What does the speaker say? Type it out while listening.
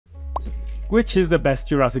which is the best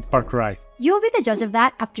Jurassic Park ride? You'll be the judge of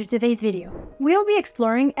that after today's video. We'll be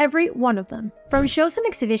exploring every one of them. From shows and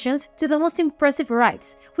exhibitions to the most impressive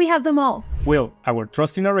rides, we have them all. Will, our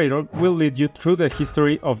trusty narrator, will lead you through the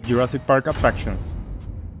history of Jurassic Park attractions.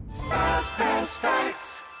 Fastpass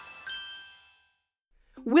facts.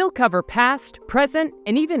 We'll cover past, present,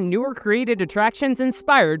 and even newer created attractions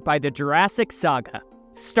inspired by the Jurassic Saga.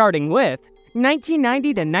 Starting with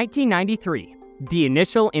 1990 to 1993, the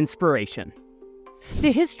initial inspiration.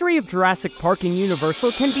 The history of Jurassic Park and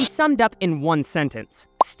Universal can be summed up in one sentence.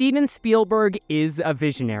 Steven Spielberg is a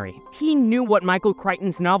visionary. He knew what Michael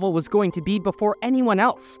Crichton's novel was going to be before anyone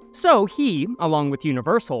else. So he, along with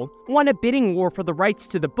Universal, won a bidding war for the rights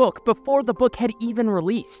to the book before the book had even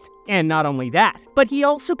released. And not only that, but he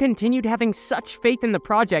also continued having such faith in the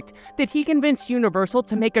project that he convinced Universal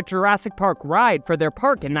to make a Jurassic Park ride for their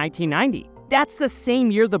park in 1990. That's the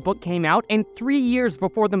same year the book came out and 3 years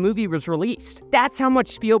before the movie was released. That's how much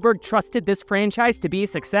Spielberg trusted this franchise to be a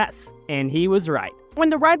success. And he was right. When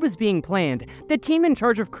the ride was being planned, the team in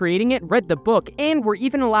charge of creating it read the book and were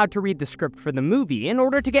even allowed to read the script for the movie in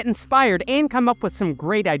order to get inspired and come up with some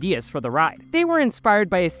great ideas for the ride. They were inspired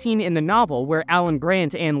by a scene in the novel where Alan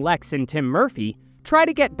Grant and Lex and Tim Murphy try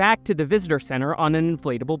to get back to the visitor center on an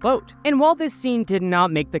inflatable boat. And while this scene did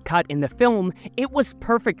not make the cut in the film, it was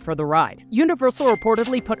perfect for the ride. Universal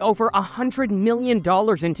reportedly put over $100 million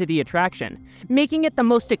into the attraction, making it the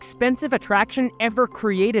most expensive attraction ever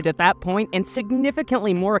created at that point and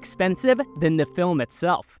significantly more expensive than the film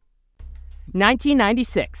itself.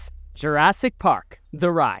 1996, Jurassic Park,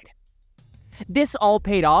 the ride. This all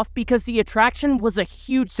paid off because the attraction was a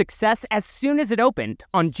huge success as soon as it opened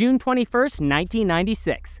on June 21st,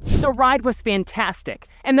 1996. The ride was fantastic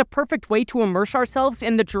and the perfect way to immerse ourselves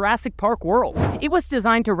in the Jurassic Park world. It was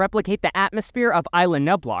designed to replicate the atmosphere of Isla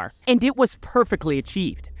Nublar, and it was perfectly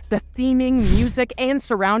achieved. The theming, music, and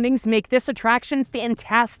surroundings make this attraction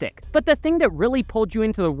fantastic. But the thing that really pulled you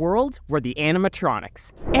into the world were the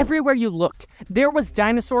animatronics. Everywhere you looked, there was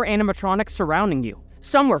dinosaur animatronics surrounding you.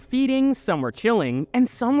 Some were feeding, some were chilling, and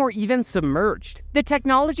some were even submerged. The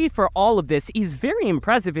technology for all of this is very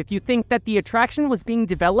impressive if you think that the attraction was being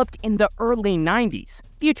developed in the early 90s.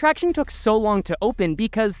 The attraction took so long to open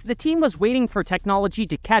because the team was waiting for technology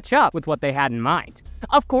to catch up with what they had in mind.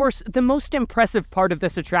 Of course, the most impressive part of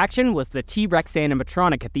this attraction was the T-Rex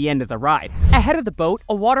animatronic at the end of the ride. Ahead of the boat,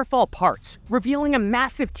 a waterfall parts, revealing a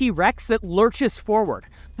massive T-Rex that lurches forward,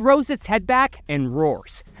 throws its head back, and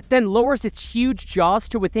roars, then lowers its huge jaws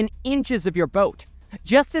to within inches of your boat,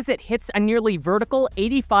 just as it hits a nearly vertical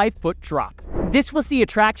 85-foot drop. This was the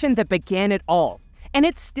attraction that began it all, and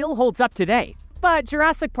it still holds up today. But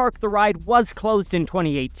Jurassic Park the ride was closed in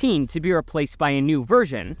 2018 to be replaced by a new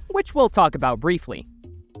version, which we'll talk about briefly.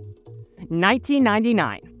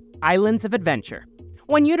 1999, Islands of Adventure.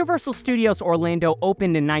 When Universal Studios Orlando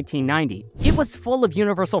opened in 1990, it was full of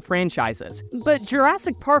Universal franchises, but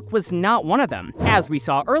Jurassic Park was not one of them. As we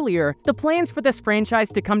saw earlier, the plans for this franchise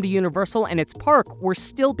to come to Universal and its park were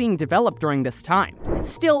still being developed during this time.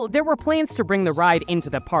 Still, there were plans to bring the ride into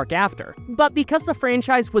the park after, but because the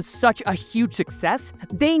franchise was such a huge success,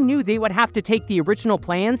 they knew they would have to take the original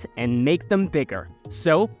plans and make them bigger.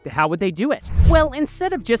 So, how would they do it? Well,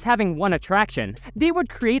 instead of just having one attraction, they would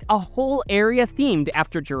create a whole area themed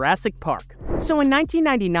after Jurassic Park. So in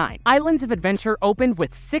 1999, Islands of Adventure opened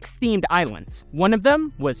with 6 themed islands. One of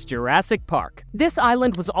them was Jurassic Park. This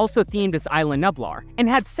island was also themed as Isla Nublar and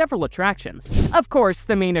had several attractions. Of course,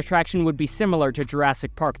 the main attraction would be similar to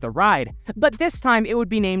Jurassic Park the ride, but this time it would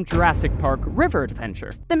be named Jurassic Park River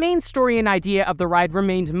Adventure. The main story and idea of the ride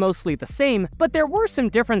remained mostly the same, but there were some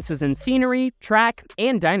differences in scenery, track,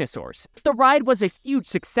 and dinosaurs. The ride was a huge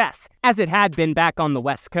success, as it had been back on the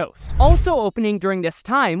West Coast. Also opening during this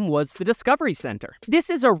time was the Discovery Center.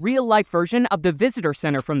 This is a real-life version of the visitor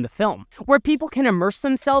center from the film, where people can immerse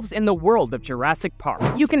themselves in the world of Jurassic Park.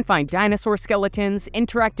 You can find dinosaur skeletons,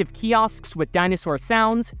 interactive kiosks with dinosaur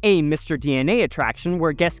sounds, a Mr. DNA attraction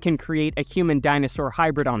where guests can create a human-dinosaur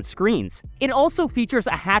hybrid on screens. It also features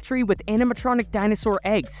a hatchery with animatronic dinosaur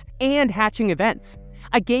eggs and hatching events,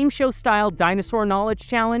 a game show-style dinosaur knowledge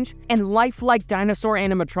challenge, and lifelike dinosaur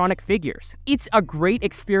animatronic figures. It's a great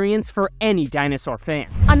experience for any dinosaur fan.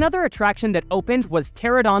 Another attraction that opened was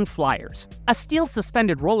Pterodon Flyers, a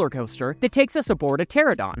steel-suspended roller coaster that takes us aboard a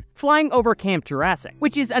pterodon, flying over Camp Jurassic,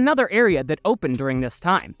 which is another area that opened during this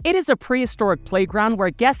time. It is a prehistoric playground where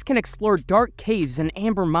guests can explore dark caves and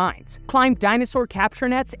amber mines, climb dinosaur capture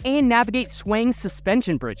nets, and navigate swaying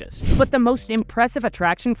suspension bridges. But the most impressive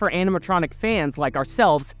attraction for animatronic fans like ourselves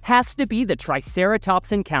ourselves has to be the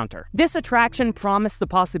Triceratops Encounter. This attraction promised the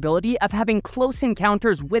possibility of having close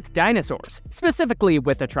encounters with dinosaurs, specifically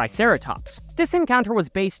with the Triceratops. This encounter was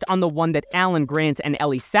based on the one that Alan Grant and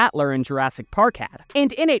Ellie Sattler in Jurassic Park had,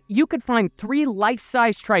 and in it you could find 3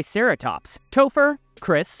 life-size Triceratops: Topher,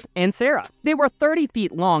 Chris, and Sarah. They were 30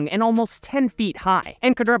 feet long and almost 10 feet high,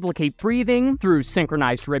 and could replicate breathing through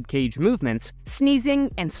synchronized ribcage movements,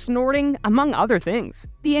 sneezing, and snorting, among other things.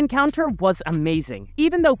 The encounter was amazing,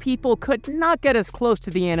 even though people could not get as close to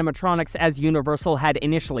the animatronics as Universal had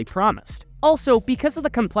initially promised. Also, because of the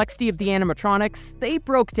complexity of the animatronics, they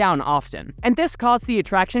broke down often, and this caused the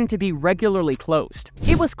attraction to be regularly closed.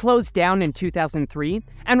 It was closed down in 2003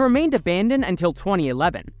 and remained abandoned until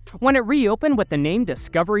 2011, when it reopened with the name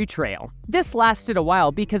Discovery Trail. This lasted a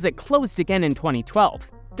while because it closed again in 2012,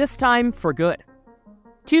 this time for good.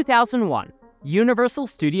 2001, Universal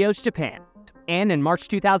Studios Japan. And in March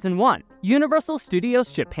 2001, Universal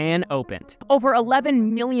Studios Japan opened. Over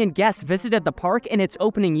 11 million guests visited the park in its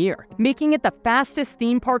opening year, making it the fastest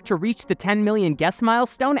theme park to reach the 10 million guest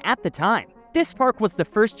milestone at the time. This park was the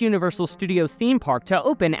first Universal Studios theme park to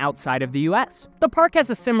open outside of the US. The park has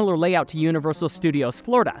a similar layout to Universal Studios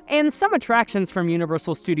Florida, and some attractions from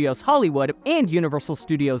Universal Studios Hollywood and Universal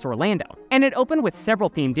Studios Orlando, and it opened with several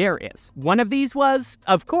themed areas. One of these was,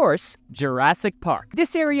 of course, Jurassic Park.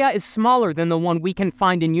 This area is smaller than the one we can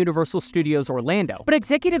find in Universal Studios Orlando, but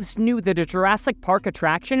executives knew that a Jurassic Park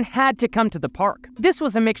attraction had to come to the park. This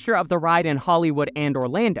was a mixture of the ride in Hollywood and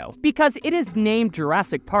Orlando, because it is named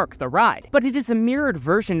Jurassic Park the ride, but it is a mirrored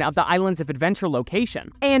version of the Islands of Adventure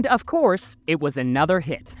location. And of course, it was another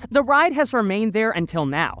hit. The ride has remained there until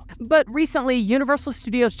now. But recently, Universal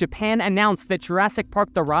Studios Japan announced that Jurassic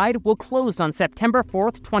Park the ride will close on September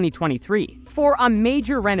 4th, 2023, for a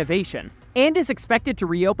major renovation, and is expected to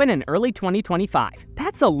reopen in early 2025.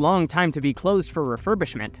 That's a long time to be closed for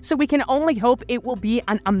refurbishment, so we can only hope it will be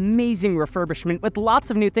an amazing refurbishment with lots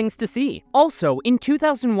of new things to see. Also, in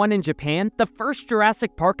 2001 in Japan, the first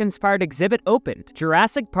Jurassic Park-inspired exhibit opened,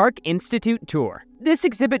 Jurassic Park Institute Tour. This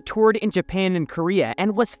exhibit toured in Japan and Korea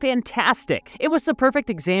and was fantastic. It was the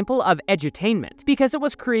perfect example of edutainment because it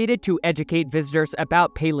was created to educate visitors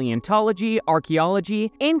about paleontology,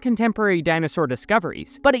 archaeology, and contemporary dinosaur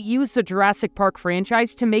discoveries, but it used the Jurassic Park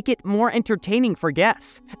franchise to make it more entertaining for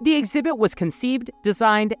guests. The exhibit was conceived,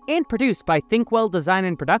 designed, and produced by Thinkwell Design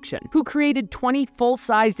and Production, who created 20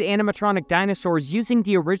 full-sized animatronic dinosaurs using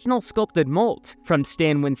the original sculpted molds from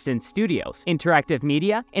Stan Winston Studios, interactive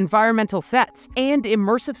media, environmental sets, and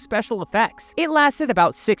immersive special effects. It lasted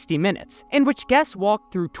about 60 minutes, in which guests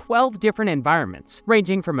walked through 12 different environments,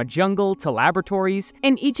 ranging from a jungle to laboratories,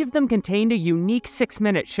 and each of them contained a unique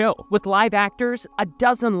 6-minute show, with live actors, a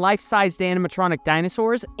dozen life-sized animatronic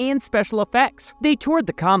dinosaurs, and special effects. They toured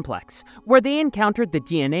the complex, where they encountered the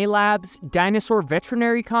DNA labs, dinosaur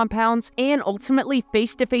veterinary compounds, and ultimately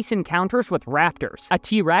face-to-face encounters with raptors, a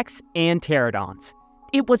T-Rex, and pterodons.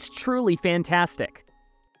 It was truly fantastic.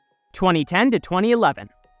 2010 to 2011,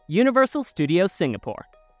 Universal Studios Singapore.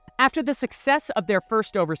 After the success of their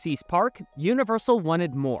first overseas park, Universal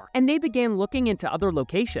wanted more, and they began looking into other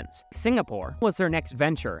locations. Singapore was their next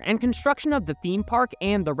venture, and construction of the theme park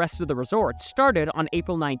and the rest of the resort started on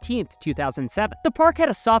April 19, 2007. The park had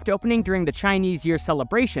a soft opening during the Chinese Year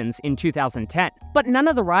celebrations in 2010, but none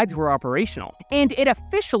of the rides were operational, and it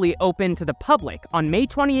officially opened to the public on May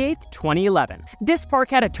 28, 2011. This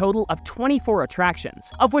park had a total of 24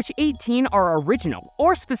 attractions, of which 18 are original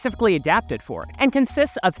or specifically adapted for it, and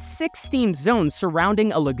consists of 6 themed zones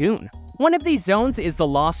surrounding a lagoon. One of these zones is the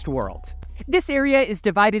Lost World. This area is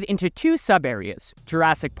divided into 2 sub-areas,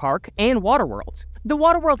 Jurassic Park and Waterworld. The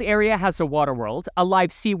Waterworld area has a Waterworld, a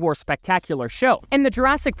live SeaWars spectacular show, and the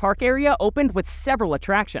Jurassic Park area opened with several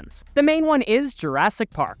attractions. The main one is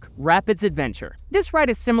Jurassic Park, Rapids Adventure. This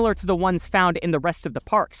ride is similar to the ones found in the rest of the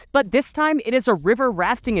parks, but this time it is a river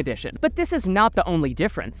rafting edition. But this is not the only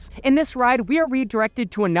difference. In this ride, we are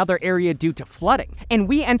redirected to another area due to flooding, and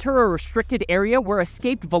we enter a restricted area where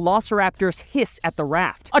escaped velociraptors hiss at the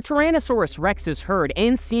raft. A Tyrannosaurus Rex is heard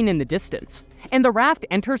and seen in the distance, and the raft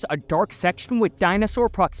enters a dark section with dinosaur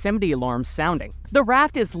proximity alarms sounding. The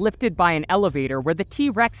raft is lifted by an elevator where the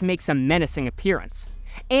T-Rex makes a menacing appearance,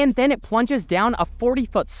 and then it plunges down a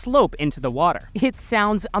 40-foot slope into the water. It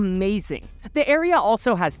sounds amazing. The area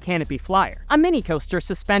also has Canopy Flyer, a mini coaster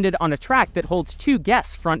suspended on a track that holds 2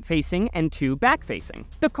 guests front-facing and 2 back-facing.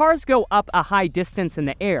 The cars go up a high distance in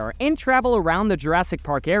the air and travel around the Jurassic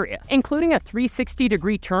Park area, including a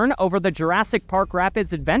 360-degree turn over the Jurassic Park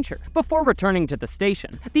Rapids Adventure, before returning to the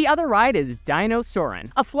station. The other ride is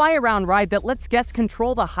Dinosaurin, a fly-around ride that lets guests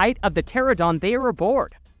control the height of the pterodon they are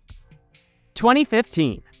aboard.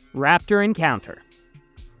 2015 Raptor Encounter.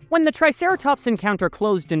 When the Triceratops encounter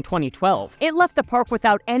closed in 2012, it left the park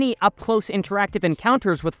without any up-close interactive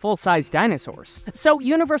encounters with full-size dinosaurs. So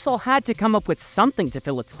Universal had to come up with something to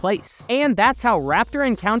fill its place. And that's how Raptor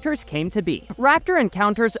Encounters came to be. Raptor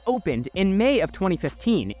Encounters opened in May of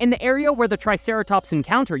 2015 in the area where the Triceratops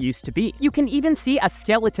encounter used to be. You can even see a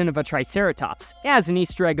skeleton of a Triceratops as an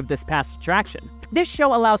Easter egg of this past attraction. This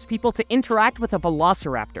show allows people to interact with a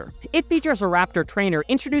Velociraptor. It features a raptor trainer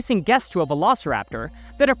introducing guests to a Velociraptor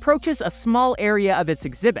that approaches a small area of its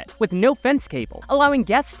exhibit with no fence cable, allowing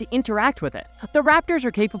guests to interact with it. The raptors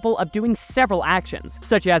are capable of doing several actions,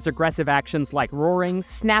 such as aggressive actions like roaring,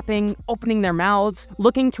 snapping, opening their mouths,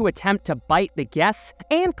 looking to attempt to bite the guests,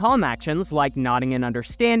 and calm actions like nodding in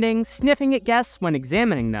understanding, sniffing at guests when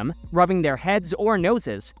examining them, rubbing their heads or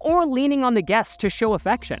noses, or leaning on the guests to show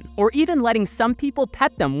affection, or even letting some people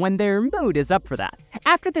pet them when their mood is up for that.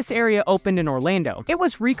 After this area opened in Orlando, it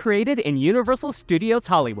was recreated in Universal Studios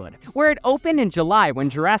Hollywood, where it opened in July when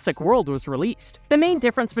Jurassic World was released. The main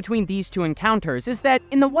difference between these two encounters is that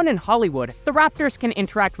in the one in Hollywood, the raptors can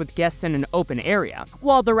interact with guests in an open area,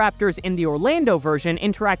 while the raptors in the Orlando version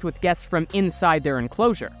interact with guests from inside their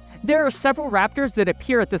enclosure. There are several raptors that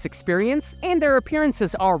appear at this experience, and their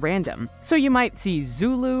appearances are random. So you might see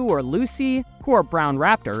Zulu or Lucy, who are brown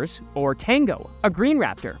raptors, or Tango, a green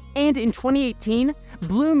raptor. And in 2018,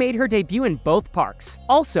 Blue made her debut in both parks.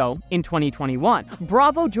 Also, in 2021,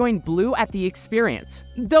 Bravo joined Blue at the experience.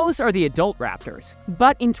 Those are the adult raptors.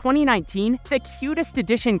 But in 2019, the cutest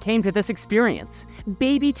addition came to this experience.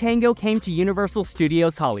 Baby Tango came to Universal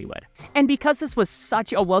Studios Hollywood. And because this was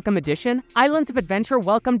such a welcome addition, Islands of Adventure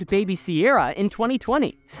welcomed Baby Sierra in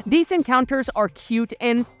 2020. These encounters are cute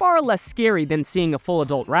and far less scary than seeing a full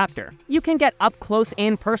adult raptor. You can get up close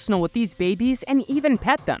and personal with these babies and even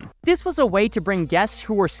pet them. This was a way to bring guests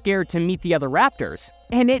who were scared to meet the other raptors,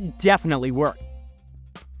 and it definitely worked.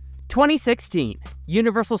 2016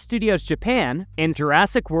 Universal Studios Japan and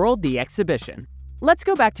Jurassic World The Exhibition. Let's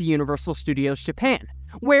go back to Universal Studios Japan,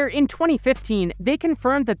 where in 2015 they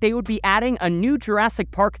confirmed that they would be adding a new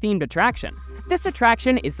Jurassic Park themed attraction. This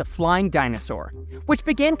attraction is the Flying Dinosaur, which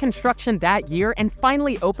began construction that year and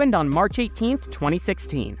finally opened on March 18,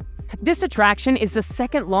 2016. This attraction is the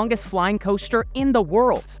second longest flying coaster in the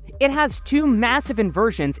world. It has two massive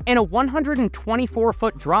inversions and a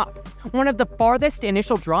 124-foot drop, one of the farthest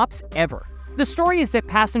initial drops ever. The story is that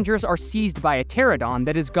passengers are seized by a pterodon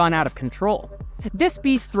that has gone out of control. This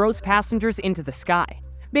beast throws passengers into the sky,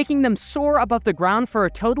 making them soar above the ground for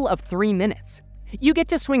a total of 3 minutes. You get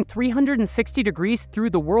to swing 360 degrees through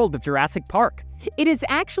the world of Jurassic Park. It is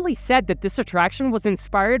actually said that this attraction was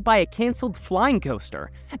inspired by a canceled flying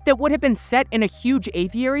coaster that would have been set in a huge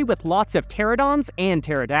aviary with lots of pterodons and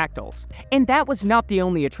pterodactyls. And that was not the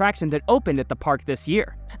only attraction that opened at the park this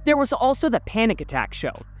year. There was also the Panic Attack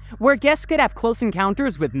show, where guests could have close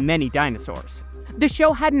encounters with many dinosaurs. The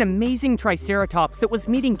show had an amazing Triceratops that was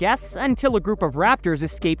meeting guests until a group of raptors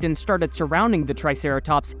escaped and started surrounding the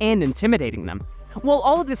Triceratops and intimidating them. While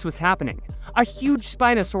all of this was happening, a huge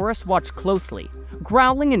Spinosaurus watched closely,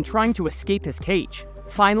 growling and trying to escape his cage.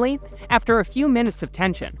 Finally, after a few minutes of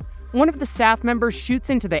tension, one of the staff members shoots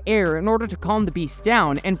into the air in order to calm the beast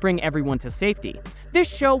down and bring everyone to safety.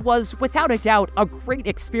 This show was, without a doubt, a great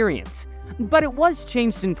experience, but it was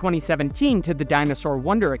changed in 2017 to the Dinosaur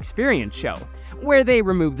Wonder Experience show, where they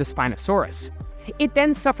removed the Spinosaurus. It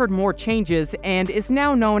then suffered more changes and is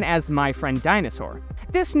now known as My Friend Dinosaur.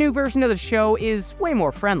 This new version of the show is way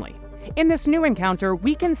more friendly. In this new encounter,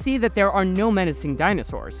 we can see that there are no menacing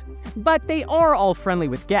dinosaurs, but they are all friendly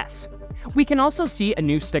with guests. We can also see a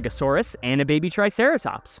new Stegosaurus and a baby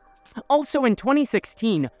Triceratops. Also in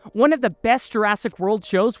 2016, one of the best Jurassic World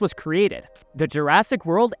shows was created, the Jurassic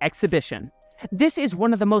World Exhibition. This is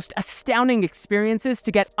one of the most astounding experiences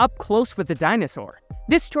to get up close with a dinosaur.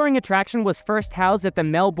 This touring attraction was first housed at the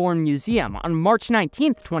Melbourne Museum on March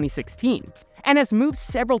 19, 2016, and has moved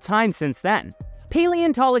several times since then.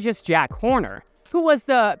 Paleontologist Jack Horner, who was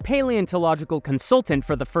the paleontological consultant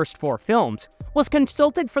for the first 4 films, was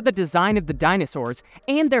consulted for the design of the dinosaurs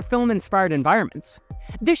and their film-inspired environments.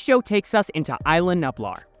 This show takes us into Island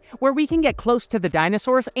Nublar, where we can get close to the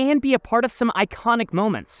dinosaurs and be a part of some iconic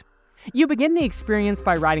moments. You begin the experience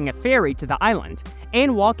by riding a ferry to the island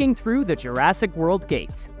and walking through the Jurassic World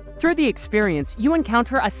gates. Through the experience, you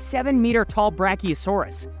encounter a 7-meter-tall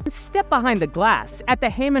Brachiosaurus and step behind the glass at the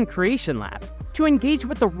Hammond Creation Lab to engage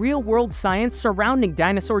with the real-world science surrounding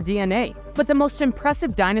dinosaur DNA. But the most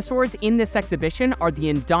impressive dinosaurs in this exhibition are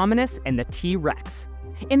the Indominus and the T-Rex.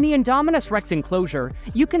 In the Indominus Rex enclosure,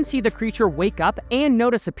 you can see the creature wake up and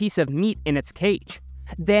notice a piece of meat in its cage.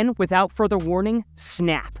 Then, without further warning,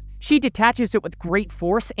 snap. She detaches it with great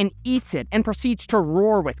force and eats it and proceeds to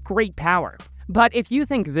roar with great power. But if you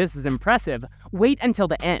think this is impressive, wait until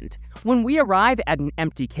the end, when we arrive at an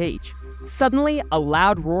empty cage. Suddenly, a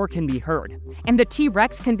loud roar can be heard, and the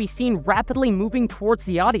T-Rex can be seen rapidly moving towards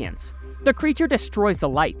the audience. The creature destroys the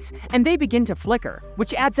lights, and they begin to flicker,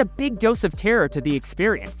 which adds a big dose of terror to the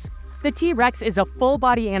experience. The T-Rex is a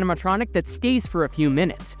full-body animatronic that stays for a few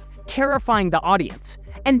minutes, terrifying the audience,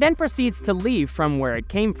 and then proceeds to leave from where it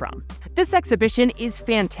came from. This exhibition is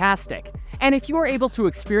fantastic, and if you are able to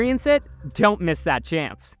experience it, don't miss that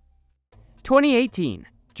chance. 2018,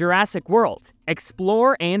 Jurassic World,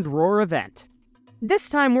 Explore and Roar event. This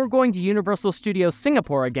time we're going to Universal Studios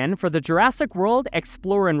Singapore again for the Jurassic World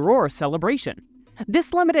Explore and Roar celebration.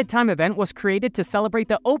 This limited time event was created to celebrate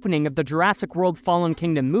the opening of the Jurassic World Fallen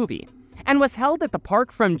Kingdom movie, and was held at the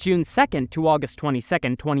park from June 2nd to August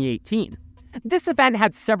 22nd, 2018. This event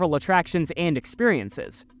had several attractions and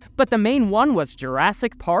experiences, but the main one was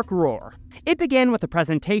Jurassic Park Roar. It began with a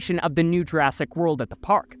presentation of the new Jurassic World at the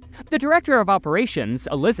park. The Director of Operations,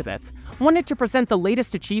 Elizabeth, wanted to present the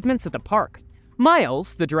latest achievements at the park.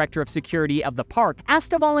 Miles, the Director of Security of the park,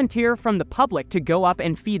 asked a volunteer from the public to go up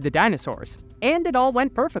and feed the dinosaurs, and it all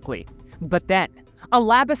went perfectly. But then, a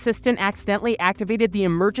lab assistant accidentally activated the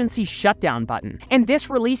emergency shutdown button, and this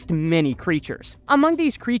released many creatures. Among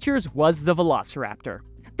these creatures was the Velociraptor.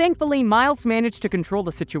 Thankfully, Miles managed to control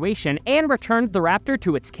the situation and returned the raptor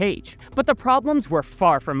to its cage, but the problems were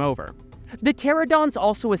far from over. The pterodons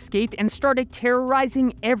also escaped and started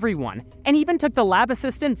terrorizing everyone, and even took the lab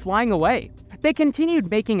assistant flying away. They continued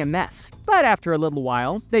making a mess, but after a little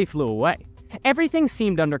while, they flew away. Everything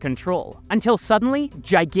seemed under control, until suddenly,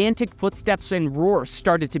 gigantic footsteps and roars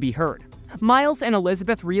started to be heard. Miles and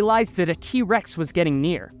Elizabeth realized that a T-Rex was getting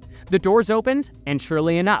near. The doors opened, and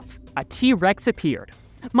surely enough, a T-Rex appeared.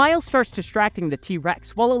 Miles starts distracting the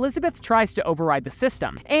T-Rex while Elizabeth tries to override the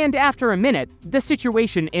system, and after a minute, the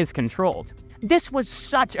situation is controlled. This was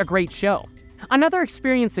such a great show. Another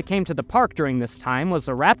experience that came to the park during this time was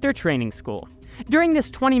the Raptor Training School. During this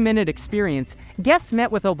 20-minute experience, guests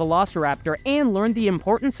met with a Velociraptor and learned the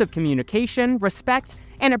importance of communication, respect,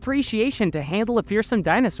 and appreciation to handle a fearsome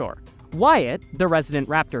dinosaur. Wyatt, the resident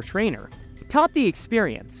Raptor trainer, taught the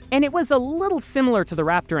experience, and it was a little similar to the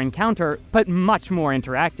Raptor Encounter, but much more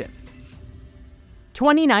interactive.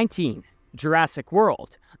 2019, Jurassic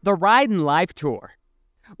World, the Ride and Live Tour.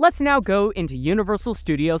 Let's now go into Universal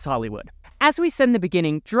Studios Hollywood. As we said in the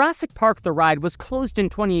beginning, Jurassic Park the Ride was closed in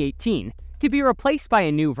 2018 to be replaced by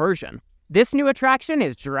a new version. This new attraction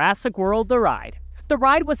is Jurassic World the Ride. The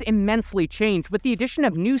ride was immensely changed with the addition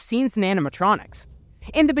of new scenes and animatronics.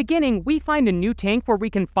 In the beginning, we find a new tank where we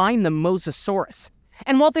can find the Mosasaurus.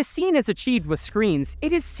 And while this scene is achieved with screens,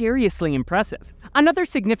 it is seriously impressive. Another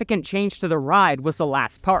significant change to the ride was the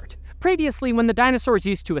last part. Previously, when the dinosaurs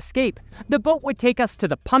used to escape, the boat would take us to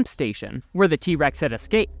the pump station, where the T-Rex had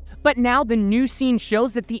escaped. But now the new scene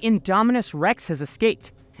shows that the Indominus Rex has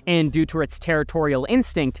escaped, and due to its territorial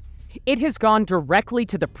instinct, it has gone directly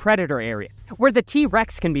to the Predator area, where the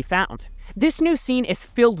T-Rex can be found. This new scene is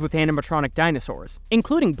filled with animatronic dinosaurs,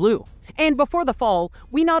 including Blue. And before the fall,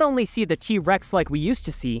 we not only see the T-Rex like we used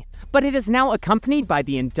to see, but it is now accompanied by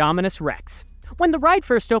the Indominus Rex. When the ride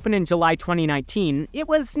first opened in July 2019, it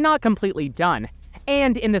was not completely done,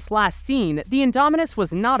 and in this last scene, the Indominus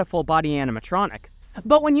was not a full-body animatronic.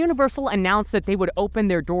 But when Universal announced that they would open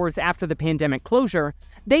their doors after the pandemic closure,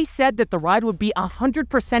 they said that the ride would be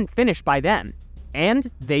 100% finished by then. And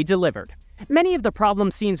they delivered. Many of the problem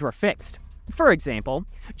scenes were fixed. For example,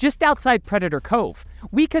 just outside Predator Cove,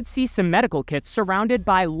 we could see some medical kits surrounded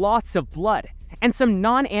by lots of blood, and some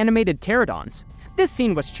non-animated pterodons. This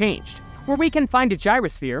scene was changed, where we can find a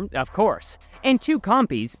gyrosphere, of course, and two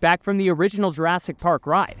compies back from the original Jurassic Park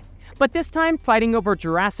ride, but this time fighting over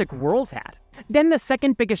Jurassic World hat. Then the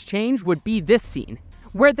second biggest change would be this scene,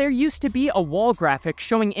 where there used to be a wall graphic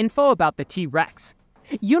showing info about the T-Rex.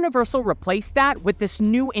 Universal replaced that with this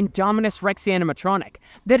new Indominus Rex animatronic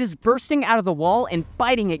that is bursting out of the wall and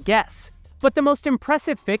biting at guests. But the most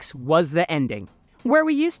impressive fix was the ending, where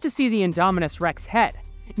we used to see the Indominus Rex head.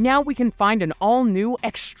 Now we can find an all-new,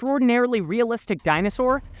 extraordinarily realistic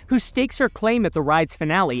dinosaur who stakes her claim at the ride's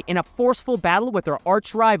finale in a forceful battle with her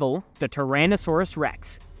arch-rival, the Tyrannosaurus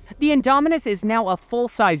Rex. The Indominus is now a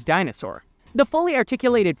full-size dinosaur. The fully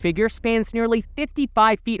articulated figure spans nearly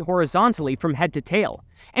 55 feet horizontally from head to tail,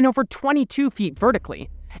 and over 22 feet vertically,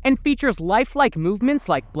 and features lifelike movements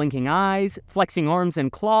like blinking eyes, flexing arms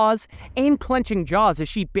and claws, and clenching jaws as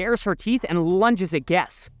she bares her teeth and lunges at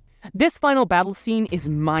guests. This final battle scene is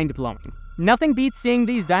mind-blowing. Nothing beats seeing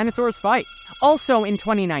these dinosaurs fight. Also in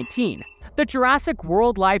 2019, the Jurassic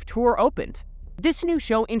World Live Tour opened. This new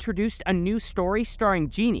show introduced a new story starring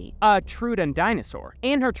Jeannie, a Troodon dinosaur,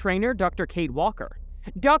 and her trainer, Dr. Kate Walker.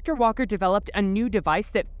 Dr. Walker developed a new device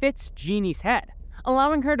that fits Jeannie's head,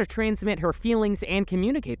 allowing her to transmit her feelings and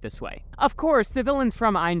communicate this way. Of course, the villains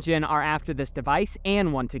from InGen are after this device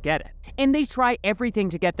and want to get it, and they try everything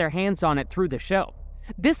to get their hands on it through the show.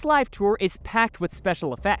 This live tour is packed with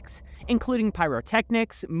special effects, including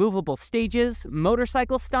pyrotechnics, movable stages,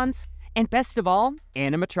 motorcycle stunts, and best of all,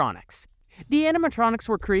 animatronics. The animatronics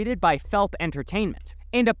were created by Phelp Entertainment,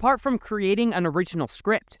 and apart from creating an original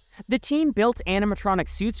script, the team built animatronic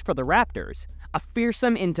suits for the Raptors, a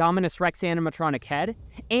fearsome Indominus Rex animatronic head,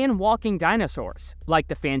 and walking dinosaurs, like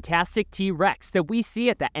the fantastic T-Rex that we see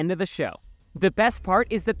at the end of the show. The best part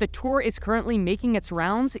is that the tour is currently making its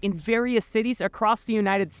rounds in various cities across the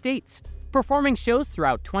United States, performing shows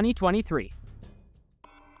throughout 2023.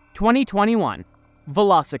 2021,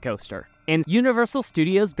 Velocicoaster in Universal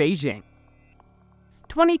Studios Beijing.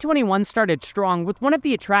 2021 started strong with one of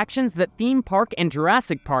the attractions that theme park and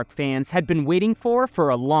Jurassic Park fans had been waiting for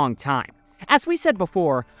a long time. As we said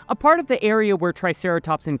before, a part of the area where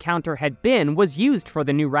Triceratops Encounter had been was used for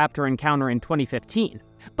the new Raptor Encounter in 2015,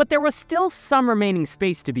 but there was still some remaining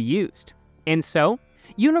space to be used. And so,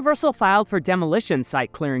 Universal filed for demolition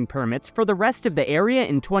site clearing permits for the rest of the area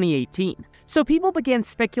in 2018, so people began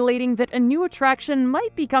speculating that a new attraction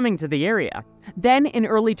might be coming to the area. Then, in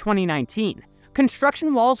early 2019,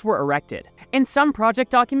 construction walls were erected, and some project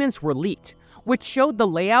documents were leaked, which showed the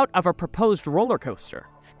layout of a proposed roller coaster.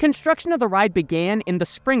 Construction of the ride began in the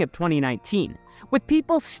spring of 2019, with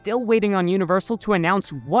people still waiting on Universal to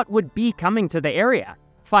announce what would be coming to the area.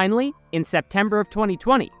 Finally, in September of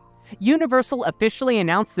 2020, Universal officially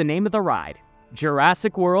announced the name of the ride,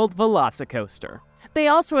 Jurassic World Velocicoaster. They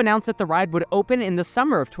also announced that the ride would open in the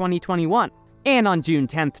summer of 2021, and on June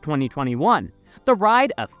 10, 2021, the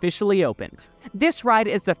ride officially opened. This ride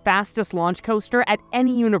is the fastest launch coaster at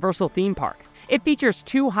any Universal theme park. It features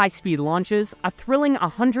 2 high-speed launches, a thrilling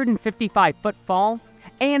 155-foot fall,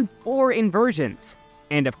 and 4 inversions.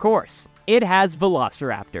 And of course, it has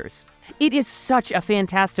Velociraptors. It is such a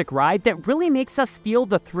fantastic ride that really makes us feel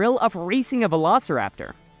the thrill of racing a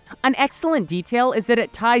Velociraptor. An excellent detail is that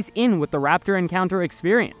it ties in with the Raptor Encounter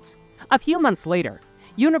experience. A few months later,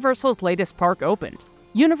 Universal's latest park opened.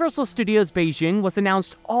 Universal Studios Beijing was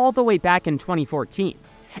announced all the way back in 2014,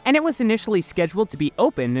 and it was initially scheduled to be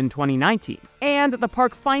opened in 2019, and the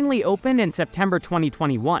park finally opened in September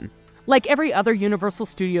 2021. Like every other Universal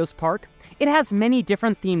Studios park, it has many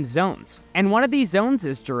different themed zones, and one of these zones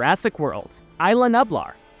is Jurassic World, Isla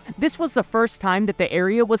Nublar. This was the first time that the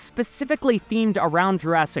area was specifically themed around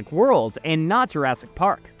Jurassic World and not Jurassic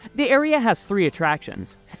Park. The area has 3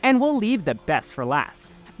 attractions, and we'll leave the best for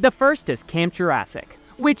last. The first is Camp Jurassic,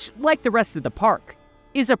 which, like the rest of the park,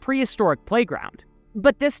 is a prehistoric playground.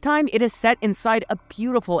 But this time it is set inside a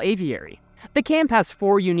beautiful aviary. The camp has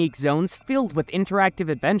 4 unique zones filled with interactive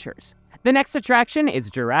adventures. The next attraction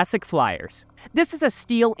is Jurassic Flyers. This is a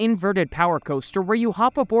steel inverted power coaster where you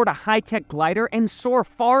hop aboard a high-tech glider and soar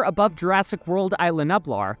far above Jurassic World Isla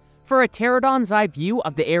Nublar for a pterodon's eye view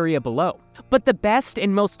of the area below. But the best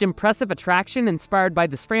and most impressive attraction inspired by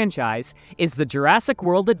this franchise is the Jurassic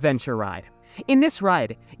World Adventure Ride. In this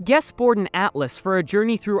ride, guests board an Atlas for a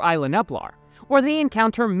journey through Isla Nublar, where they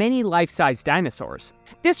encounter many life-size dinosaurs.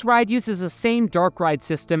 This ride uses the same dark ride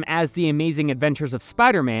system as The Amazing Adventures of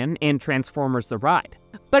Spider-Man and Transformers the Ride.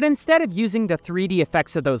 But instead of using the 3D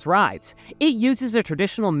effects of those rides, it uses a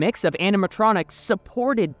traditional mix of animatronics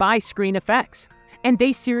supported by screen effects. And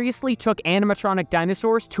they seriously took animatronic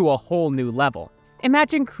dinosaurs to a whole new level.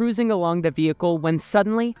 Imagine cruising along the vehicle when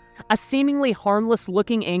suddenly, a seemingly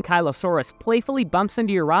harmless-looking Ankylosaurus playfully bumps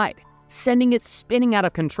into your ride, sending it spinning out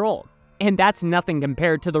of control. And that's nothing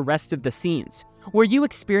compared to the rest of the scenes, where you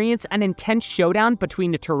experience an intense showdown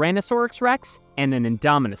between a Tyrannosaurus Rex and an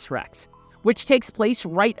Indominus Rex, which takes place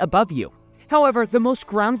right above you. However, the most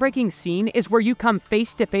groundbreaking scene is where you come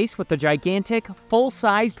face to face with the gigantic,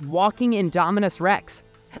 full-sized, walking Indominus Rex.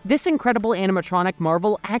 This incredible animatronic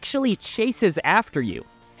marvel actually chases after you.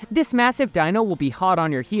 This massive dino will be hot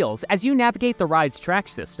on your heels as you navigate the ride's track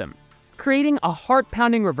system, creating a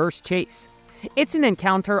heart-pounding reverse chase. It's an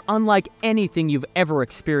encounter unlike anything you've ever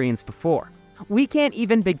experienced before. We can't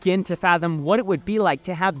even begin to fathom what it would be like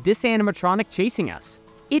to have this animatronic chasing us.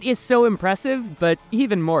 It is so impressive, but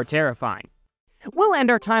even more terrifying. We'll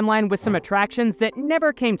end our timeline with some attractions that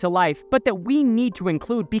never came to life, but that we need to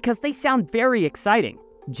include because they sound very exciting.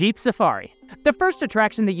 Jeep Safari. The first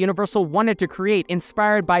attraction that Universal wanted to create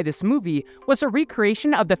inspired by this movie was a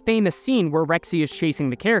recreation of the famous scene where Rexy is chasing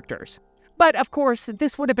the characters. But of course,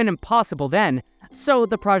 this would have been impossible then, so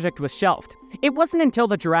the project was shelved. It wasn't until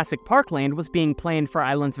the Jurassic Park land was being planned for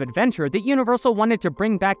Islands of Adventure that Universal wanted to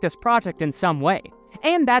bring back this project in some way.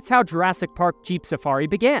 And that's how Jurassic Park Jeep Safari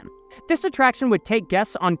began. This attraction would take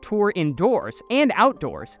guests on tour indoors and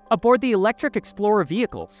outdoors aboard the electric Explorer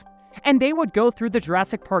vehicles. And they would go through the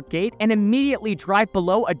Jurassic Park gate and immediately drive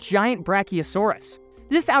below a giant Brachiosaurus.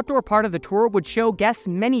 This outdoor part of the tour would show guests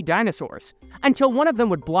many dinosaurs, until one of them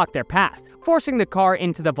would block their path, forcing the car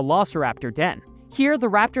into the Velociraptor den. Here, the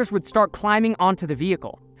Raptors would start climbing onto the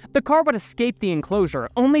vehicle. The car would escape the enclosure,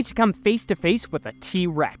 only to come face to face with a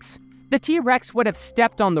T-Rex. The T-Rex would have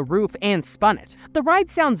stepped on the roof and spun it. The ride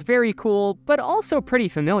sounds very cool, but also pretty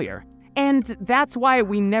familiar. And that's why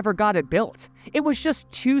we never got it built. It was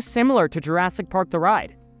just too similar to Jurassic Park the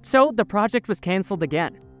ride. So the project was cancelled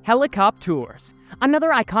again. Helicoptours. Another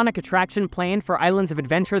iconic attraction planned for Islands of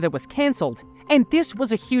Adventure that was cancelled. And this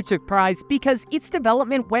was a huge surprise because its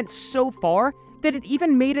development went so far that it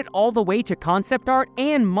even made it all the way to concept art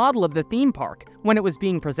and model of the theme park when it was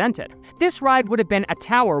being presented. This ride would have been a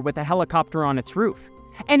tower with a helicopter on its roof.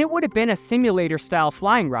 And it would have been a simulator-style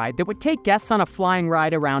flying ride that would take guests on a flying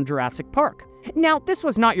ride around Jurassic Park. Now, this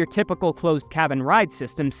was not your typical closed cabin ride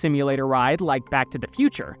system simulator ride like Back to the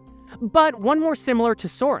Future, but one more similar to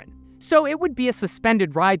Soarin', so it would be a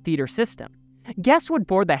suspended ride theater system. Guests would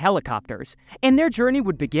board the helicopters, and their journey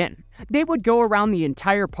would begin. They would go around the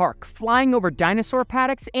entire park, flying over dinosaur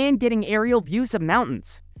paddocks and getting aerial views of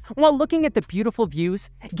mountains. While looking at the beautiful views,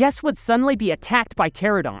 guests would suddenly be attacked by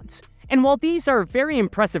pterodons. And while these are very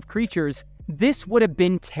impressive creatures, this would have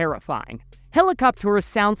been terrifying. Helicoptours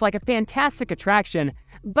sounds like a fantastic attraction,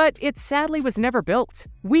 but it sadly was never built.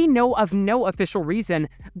 We know of no official reason,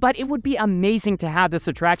 but it would be amazing to have this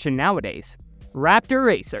attraction nowadays. Raptor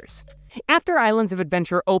Racers. After Islands of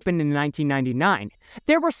Adventure opened in 1999,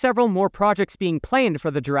 there were several more projects being planned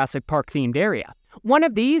for the Jurassic Park-themed area. One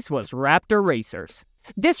of these was Raptor Racers.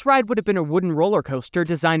 This ride would have been a wooden roller coaster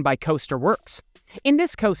designed by Coaster Works. In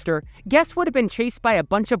this coaster, guests would have been chased by a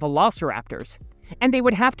bunch of velociraptors, and they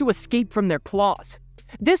would have to escape from their claws.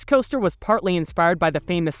 This coaster was partly inspired by the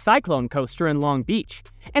famous Cyclone coaster in Long Beach,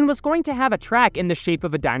 and was going to have a track in the shape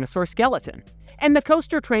of a dinosaur skeleton. And the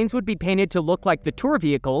coaster trains would be painted to look like the tour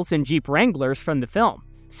vehicles and Jeep Wranglers from the film.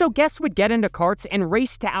 So guests would get into carts and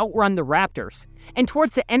race to outrun the Raptors. And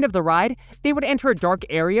towards the end of the ride, they would enter a dark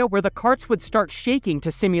area where the carts would start shaking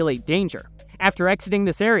to simulate danger. After exiting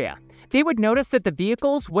this area, they would notice that the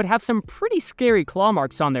vehicles would have some pretty scary claw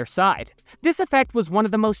marks on their side. This effect was one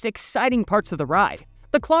of the most exciting parts of the ride.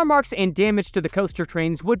 The claw marks and damage to the coaster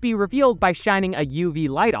trains would be revealed by shining a UV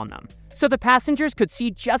light on them, so the passengers could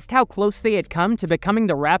see just how close they had come to becoming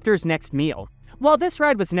the Raptors' next meal. While this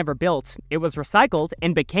ride was never built, it was recycled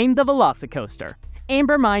and became the Velocicoaster.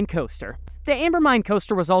 Amber Mine Coaster. The Amber Mine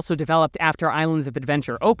Coaster was also developed after Islands of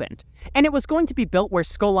Adventure opened, and it was going to be built where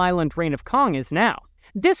Skull Island Reign of Kong is now.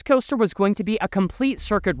 This coaster was going to be a complete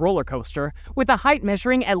circuit roller coaster with a height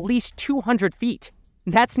measuring at least 200 feet.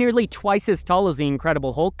 That's nearly twice as tall as the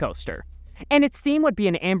Incredible Hulk coaster. And its theme would be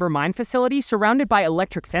an amber mine facility surrounded by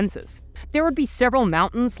electric fences. There would be several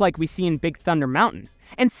mountains like we see in Big Thunder Mountain,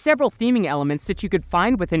 and several theming elements that you could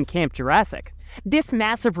find within Camp Jurassic. This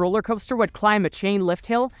massive roller coaster would climb a chain lift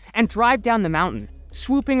hill and drive down the mountain,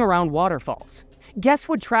 swooping around waterfalls. Guests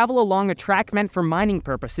would travel along a track meant for mining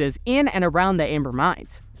purposes in and around the amber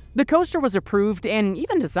mines. The coaster was approved and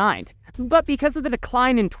even designed, but because of the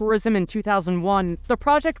decline in tourism in 2001, the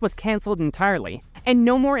project was cancelled entirely, and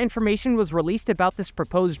no more information was released about this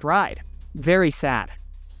proposed ride. Very sad.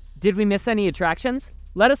 Did we miss any attractions?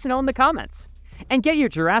 Let us know in the comments. And get your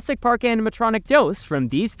Jurassic Park animatronic dose from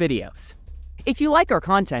these videos. If you like our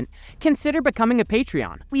content, consider becoming a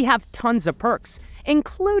Patreon. We have tons of perks,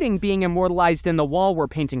 including being immortalized in the wall we're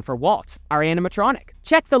painting for Walt, our animatronic.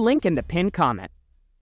 Check the link in the pinned comment.